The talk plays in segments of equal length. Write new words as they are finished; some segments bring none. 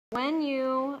When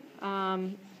you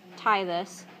tie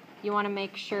this, you want to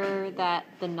make sure that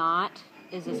the knot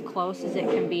is as close as it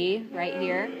can be right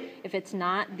here. If it's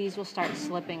not, these will start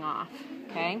slipping off,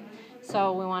 okay?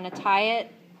 So we want to tie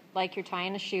it like you're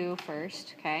tying a shoe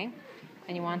first, okay?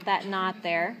 And you want that knot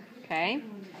there, okay?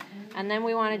 And then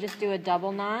we want to just do a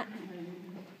double knot.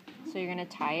 So you're going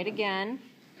to tie it again.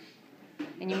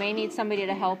 And you may need somebody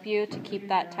to help you to keep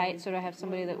that tight, so to have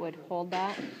somebody that would hold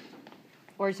that.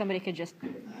 Or somebody could just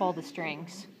pull the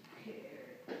strings.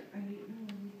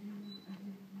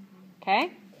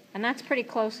 Okay? And that's pretty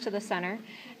close to the center.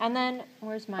 And then,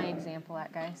 where's my example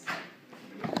at, guys?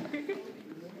 It's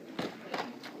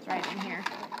right in here.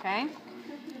 Okay?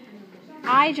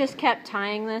 I just kept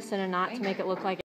tying this in a knot to make it look like